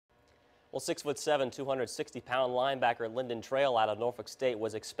Well, 6'7", 260-pound linebacker Lynden Trail out of Norfolk State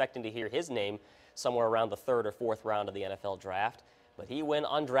was expecting to hear his name somewhere around the 3rd or 4th round of the NFL draft, but he went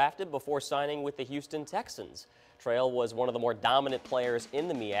undrafted before signing with the Houston Texans. Trail was one of the more dominant players in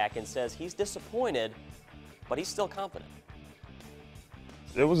the MEAC and says he's disappointed, but he's still confident.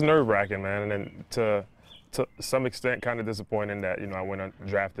 It was nerve-wracking, man, and then to some extent kind of disappointing that, I went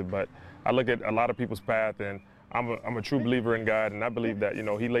undrafted, but I look at a lot of people's path, and I'm a true believer in God, and I believe that,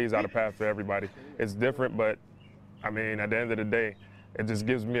 He lays out a path for everybody. It's different, but, at the end of the day, it just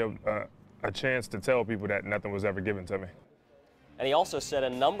gives me a chance to tell people that nothing was ever given to me. And he also said a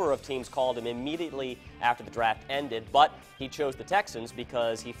number of teams called him immediately after the draft ended, but he chose the Texans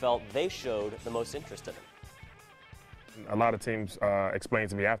because he felt they showed the most interest in him. A lot of teams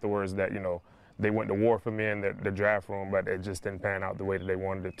explained to me afterwards that, they went to war for me in the draft room, but it just didn't pan out the way that they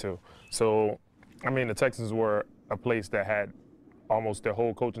wanted it to. So, the Texans were a place that had almost their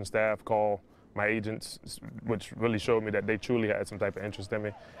whole coaching staff call my agents, which really showed me that they truly had some type of interest in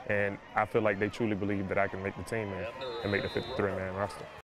me. And I feel like they truly believe that I can make the team and make the 53-man roster.